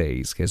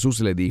 14:6, Jesús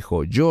le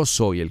dijo, yo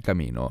soy el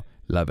camino,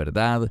 la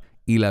verdad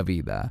y la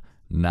vida.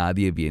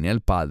 Nadie viene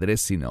al Padre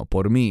sino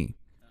por mí.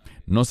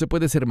 No se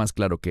puede ser más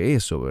claro que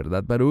eso,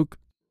 ¿verdad, Baruch?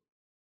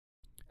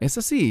 Es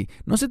así,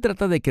 no se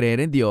trata de creer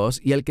en Dios,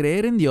 y al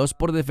creer en Dios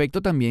por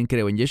defecto también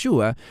creo en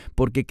Yeshua,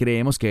 porque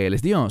creemos que Él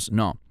es Dios.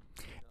 No,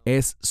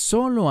 es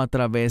solo a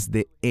través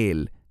de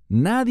Él.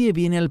 Nadie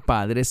viene al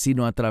Padre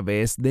sino a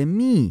través de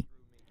mí.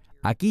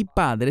 Aquí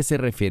Padre se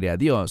refiere a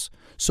Dios,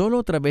 solo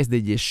a través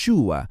de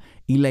Yeshua,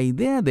 y la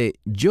idea de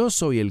yo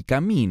soy el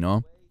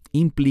camino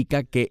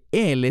implica que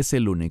Él es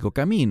el único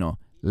camino.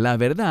 La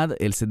verdad,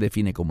 Él se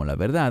define como la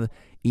verdad,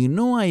 y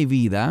no hay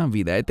vida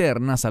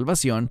eterna,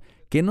 salvación,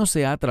 que no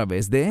sea a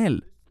través de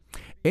Él.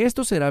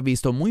 Esto será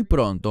visto muy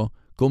pronto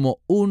como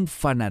un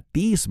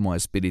fanatismo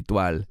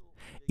espiritual,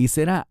 y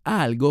será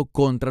algo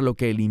contra lo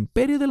que el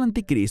imperio del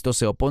anticristo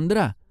se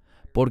opondrá,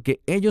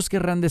 porque ellos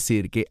querrán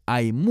decir que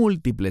hay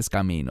múltiples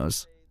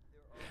caminos.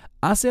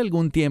 Hace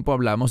algún tiempo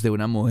hablamos de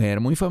una mujer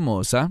muy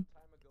famosa,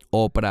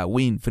 Oprah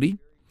Winfrey.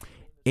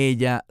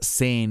 Ella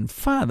se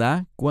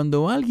enfada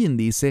cuando alguien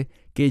dice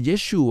que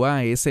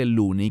Yeshua es el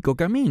único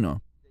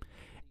camino.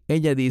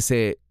 Ella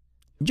dice,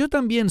 yo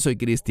también soy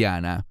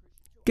cristiana,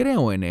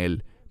 creo en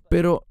Él,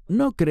 pero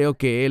no creo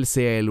que Él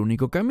sea el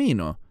único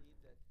camino.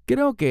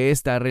 Creo que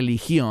esta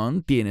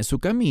religión tiene su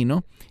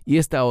camino y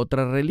esta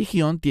otra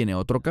religión tiene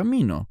otro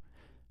camino.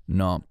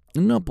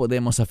 No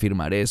podemos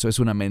afirmar eso, es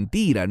una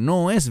mentira,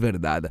 no es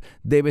verdad.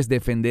 Debes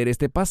defender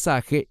este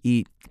pasaje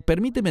y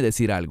permíteme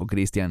decir algo,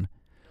 Cristian.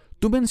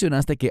 Tú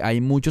mencionaste que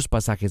hay muchos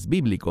pasajes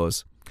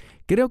bíblicos.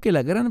 Creo que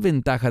la gran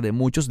ventaja de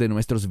muchos de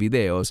nuestros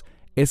videos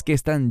es que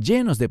están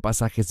llenos de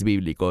pasajes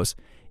bíblicos,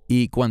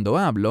 y cuando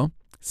hablo,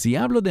 si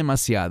hablo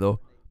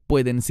demasiado,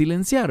 pueden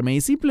silenciarme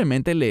y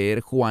simplemente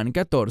leer Juan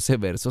 14,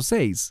 verso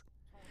 6.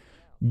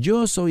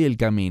 Yo soy el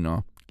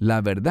camino,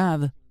 la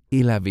verdad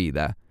y la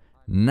vida.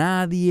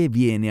 Nadie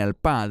viene al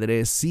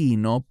Padre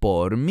sino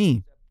por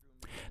mí.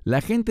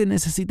 La gente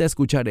necesita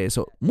escuchar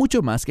eso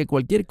mucho más que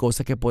cualquier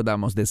cosa que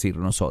podamos decir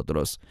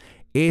nosotros.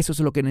 Eso es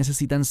lo que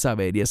necesitan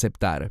saber y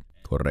aceptar.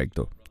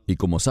 Correcto. Y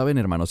como saben,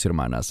 hermanos y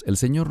hermanas, el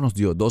Señor nos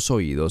dio 2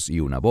 oídos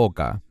y una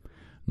boca.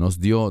 Nos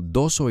dio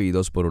 2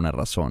 oídos por una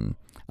razón.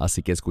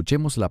 Así que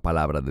escuchemos la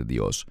palabra de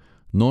Dios.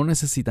 No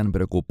necesitan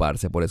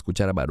preocuparse por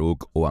escuchar a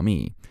Baruch o a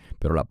mí,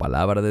 pero la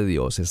palabra de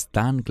Dios es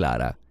tan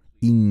clara,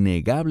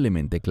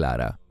 innegablemente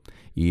clara,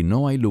 y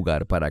no hay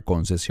lugar para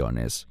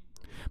concesiones.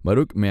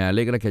 Baruch, me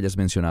alegra que hayas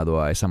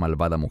mencionado a esa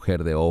malvada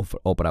mujer de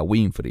Oprah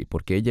Winfrey,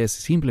 porque ella es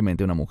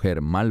simplemente una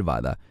mujer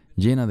malvada,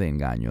 llena de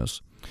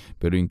engaños.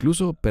 Pero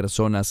incluso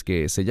personas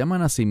que se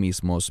llaman a sí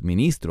mismos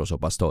ministros o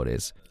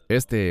pastores,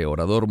 este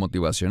orador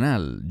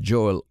motivacional,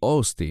 Joel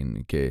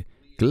Osteen, que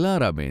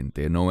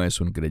claramente no es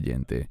un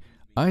creyente,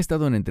 ha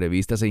estado en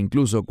entrevistas e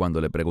incluso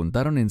cuando le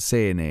preguntaron en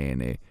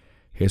CNN,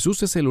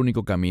 ¿Jesús es el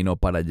único camino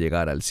para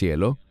llegar al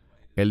cielo?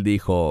 Él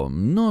dijo,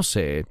 no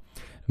sé.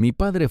 Mi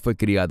padre fue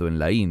criado en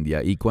la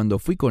India y cuando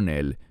fui con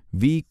él,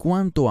 vi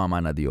cuánto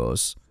aman a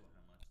Dios.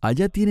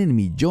 Allá tienen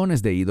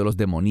millones de ídolos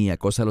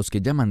demoníacos a los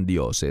que llaman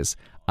dioses.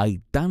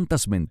 Hay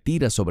tantas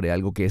mentiras sobre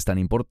algo que es tan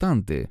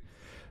importante.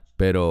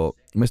 Pero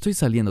me estoy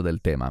saliendo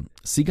del tema.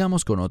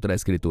 Sigamos con otra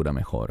escritura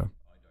mejor.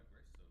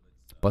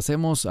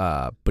 Pasemos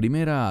a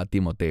 1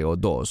 Timoteo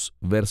 2,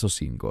 verso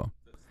 5.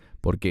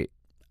 Porque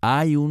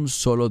hay un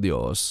solo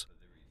Dios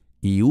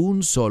y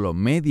un solo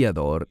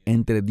mediador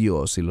entre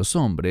Dios y los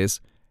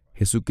hombres,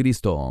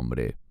 Jesucristo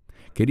hombre.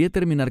 Quería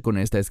terminar con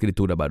esta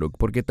escritura, Baruch,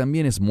 porque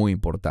también es muy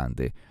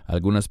importante.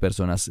 Algunas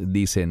personas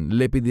dicen,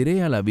 le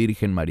pediré a la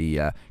Virgen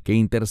María que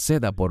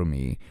interceda por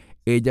mí.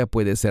 Ella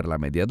puede ser la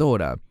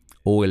mediadora,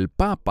 o el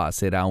Papa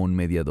será un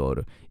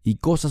mediador, y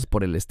cosas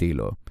por el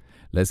estilo.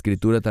 La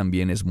Escritura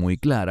también es muy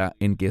clara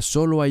en que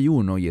solo hay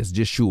uno y es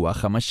Yeshua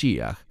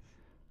HaMashiach.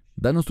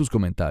 Danos tus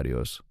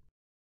comentarios.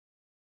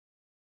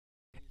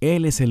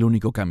 Él es el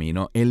único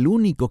camino, el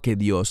único que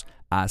Dios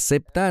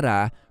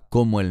aceptará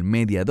como el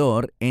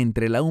mediador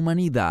entre la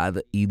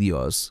humanidad y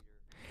Dios.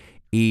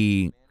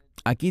 Y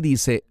aquí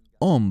dice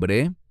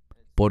hombre,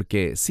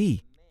 porque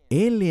sí,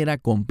 Él era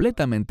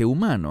completamente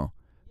humano,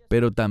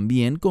 pero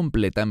también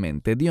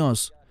completamente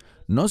Dios.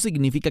 No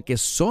significa que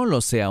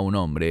solo sea un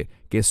hombre,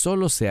 que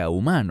solo sea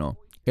humano.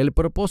 El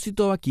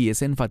propósito aquí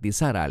es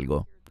enfatizar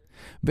algo.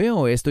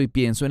 Veo esto y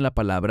pienso en la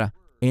palabra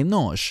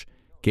Enosh,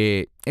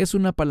 que es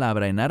una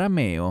palabra en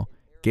arameo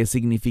que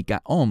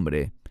significa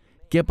hombre,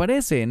 que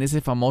aparece en ese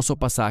famoso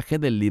pasaje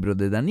del libro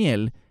de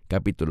Daniel,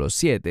 capítulo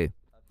 7.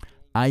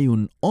 Hay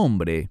un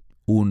hombre,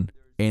 un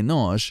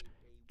Enosh,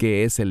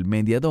 que es el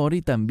mediador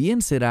y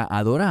también será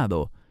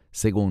adorado,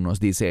 según nos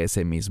dice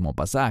ese mismo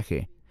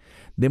pasaje.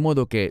 De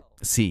modo que,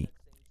 sí,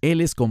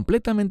 Él es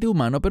completamente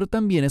humano, pero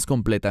también es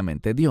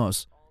completamente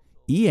Dios.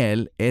 Y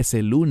Él es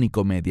el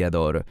único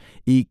mediador.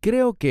 Y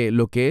creo que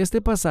lo que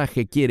este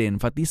pasaje quiere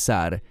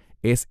enfatizar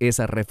es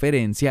esa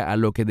referencia a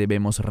lo que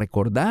debemos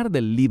recordar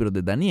del libro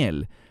de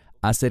Daniel,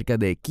 acerca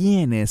de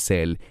quién es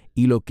Él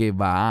y lo que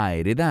va a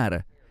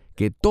heredar,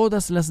 que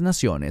todas las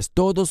naciones,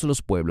 todos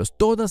los pueblos,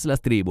 todas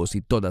las tribus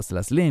y todas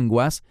las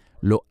lenguas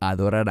lo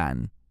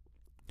adorarán.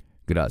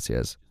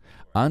 Gracias.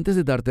 Antes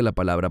de darte la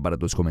palabra para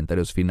tus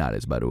comentarios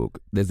finales, Baruch,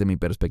 desde mi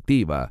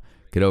perspectiva,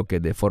 creo que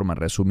de forma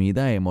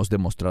resumida hemos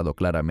demostrado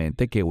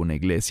claramente que una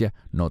iglesia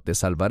no te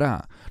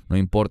salvará. No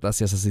importa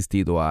si has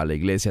asistido a la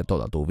iglesia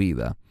toda tu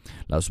vida.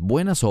 Las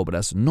buenas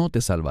obras no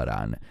te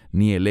salvarán,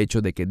 ni el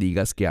hecho de que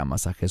digas que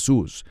amas a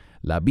Jesús.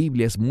 La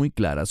Biblia es muy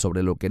clara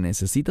sobre lo que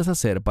necesitas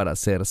hacer para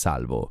ser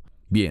salvo.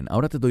 Bien,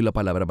 ahora te doy la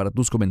palabra para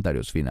tus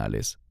comentarios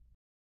finales.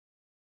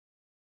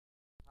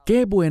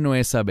 Qué bueno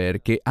es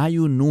saber que hay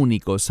un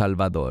único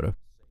Salvador.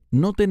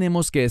 No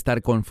tenemos que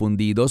estar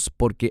confundidos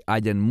porque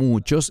hayan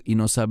muchos y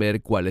no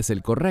saber cuál es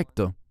el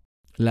correcto.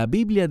 La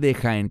Biblia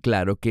deja en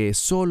claro que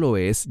solo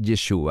es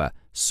Yeshua,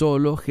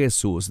 solo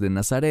Jesús de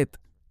Nazaret.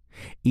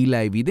 Y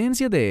la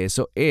evidencia de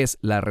eso es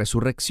la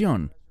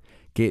resurrección,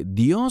 que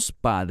Dios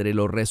Padre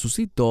lo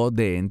resucitó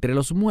de entre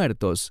los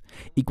muertos.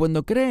 Y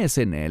cuando crees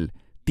en Él,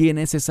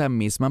 tienes esa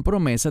misma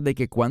promesa de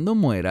que cuando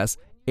mueras,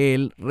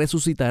 Él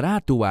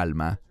resucitará tu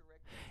alma.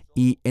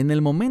 Y en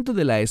el momento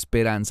de la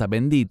esperanza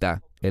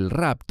bendita, el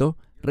rapto,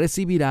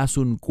 recibirás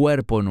un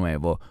cuerpo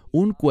nuevo,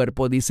 un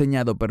cuerpo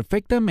diseñado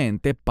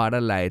perfectamente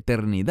para la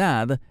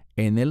eternidad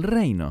en el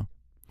reino.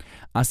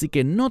 Así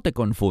que no te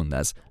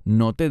confundas,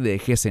 no te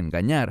dejes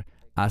engañar,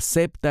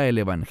 acepta el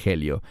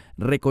Evangelio,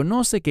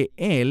 reconoce que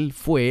Él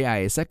fue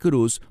a esa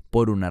cruz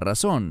por una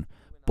razón,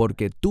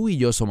 porque tú y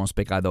yo somos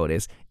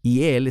pecadores,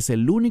 y Él es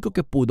el único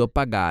que pudo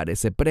pagar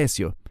ese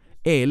precio.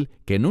 Él,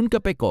 que nunca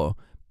pecó,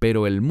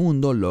 pero el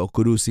mundo lo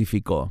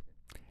crucificó.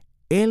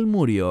 Él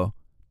murió,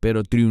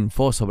 pero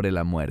triunfó sobre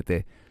la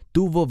muerte.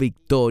 Tuvo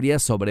victoria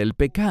sobre el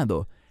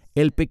pecado.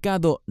 El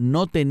pecado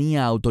no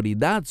tenía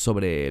autoridad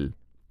sobre él.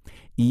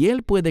 Y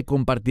Él puede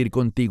compartir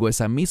contigo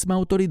esa misma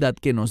autoridad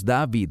que nos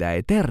da vida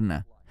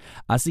eterna.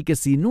 Así que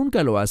si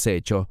nunca lo has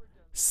hecho,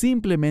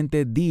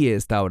 simplemente di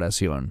esta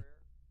oración.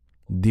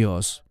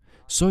 Dios,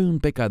 soy un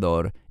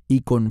pecador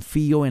y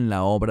confío en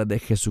la obra de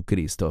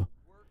Jesucristo,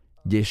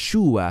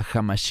 Yeshua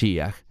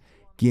HaMashiach,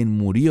 quien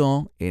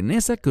murió en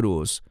esa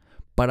cruz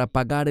para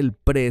pagar el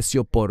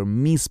precio por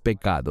mis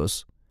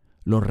pecados.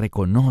 Lo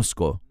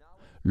reconozco,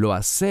 lo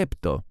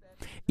acepto,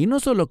 y no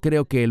solo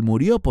creo que Él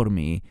murió por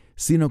mí,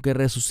 sino que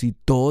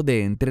resucitó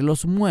de entre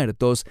los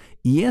muertos,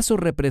 y eso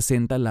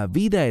representa la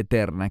vida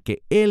eterna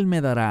que Él me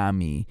dará a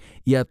mí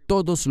y a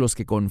todos los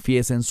que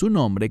confiesen su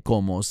nombre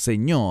como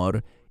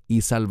Señor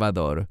y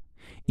Salvador.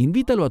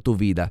 Invítalo a tu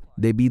vida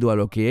debido a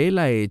lo que Él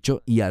ha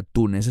hecho y a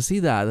tu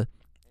necesidad,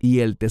 y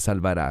Él te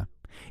salvará.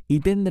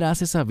 Y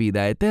tendrás esa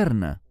vida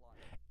eterna.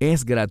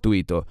 Es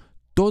gratuito.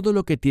 Todo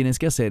lo que tienes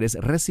que hacer es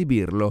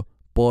recibirlo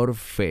por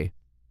fe.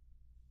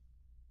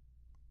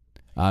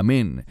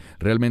 Amén.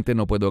 Realmente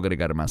no puedo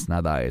agregar más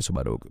nada a eso,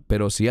 Baruch.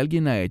 Pero si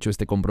alguien ha hecho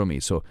este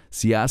compromiso,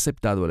 si ha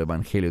aceptado el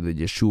Evangelio de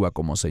Yeshua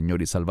como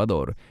Señor y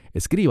Salvador,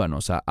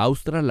 escríbanos a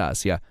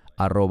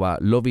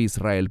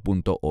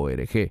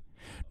australasia@lovisrael.org.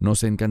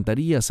 Nos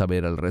encantaría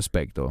saber al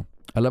respecto.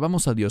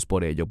 Alabamos a Dios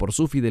por ello, por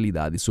su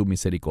fidelidad y su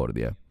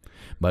misericordia.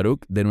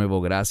 Baruch, de nuevo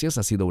gracias,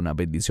 ha sido una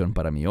bendición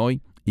para mí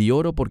hoy, y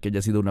oro porque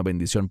haya sido una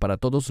bendición para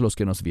todos los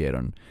que nos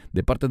vieron.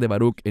 De parte de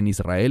Baruch en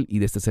Israel y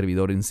de este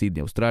servidor en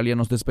Sydney, Australia,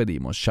 nos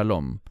despedimos.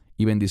 Shalom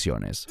y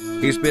bendiciones.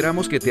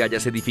 Esperamos que te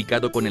hayas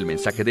edificado con el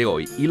mensaje de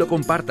hoy y lo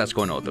compartas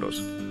con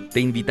otros. Te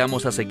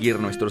invitamos a seguir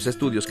nuestros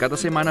estudios cada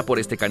semana por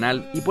este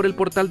canal y por el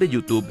portal de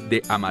YouTube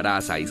de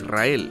Amarás a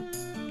Israel.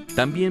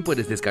 También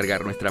puedes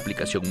descargar nuestra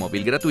aplicación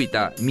móvil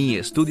gratuita, Mi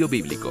Estudio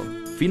Bíblico.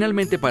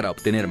 Finalmente, para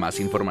obtener más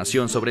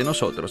información sobre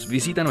nosotros,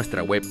 visita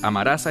nuestra web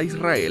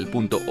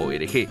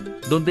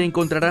amarasaisrael.org, donde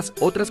encontrarás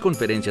otras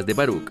conferencias de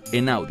Baruch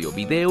en audio,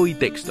 video y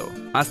texto.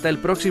 Hasta el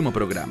próximo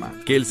programa.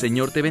 Que el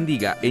Señor te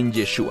bendiga en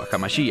Yeshua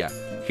HaMashiach.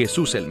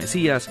 Jesús el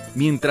Mesías,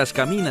 mientras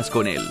caminas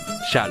con Él.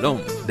 Shalom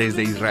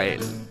desde Israel.